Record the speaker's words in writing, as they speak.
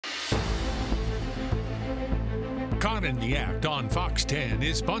Caught in the Act on Fox 10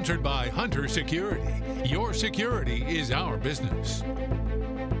 is sponsored by Hunter Security. Your security is our business.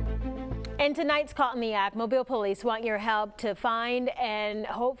 In tonight's Caught in the Act, Mobile police want your help to find and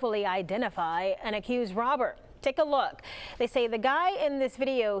hopefully identify an accused robber. Take a look. They say the guy in this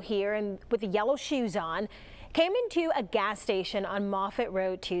video here and with the yellow shoes on came into a gas station on Moffett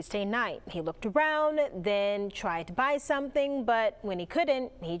Road Tuesday night. He looked around, then tried to buy something, but when he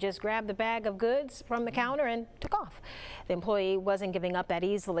couldn't, he just grabbed the bag of goods from the counter and took off. The employee wasn't giving up that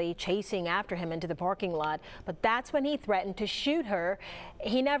easily, chasing after him into the parking lot, but that's when he threatened to shoot her.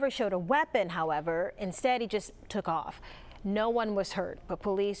 He never showed a weapon, however. Instead, he just took off. No one was hurt, but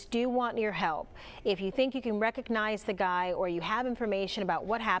police do want your help. If you think you can recognize the guy or you have information about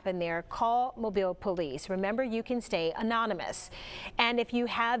what happened there, call Mobile Police. Remember, you can stay anonymous. And if you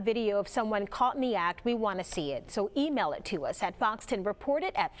have video of someone caught in the act, we want to see it. So email it to us at Fox 10, report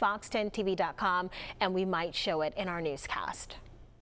it at fox10tv.com, and we might show it in our newscast.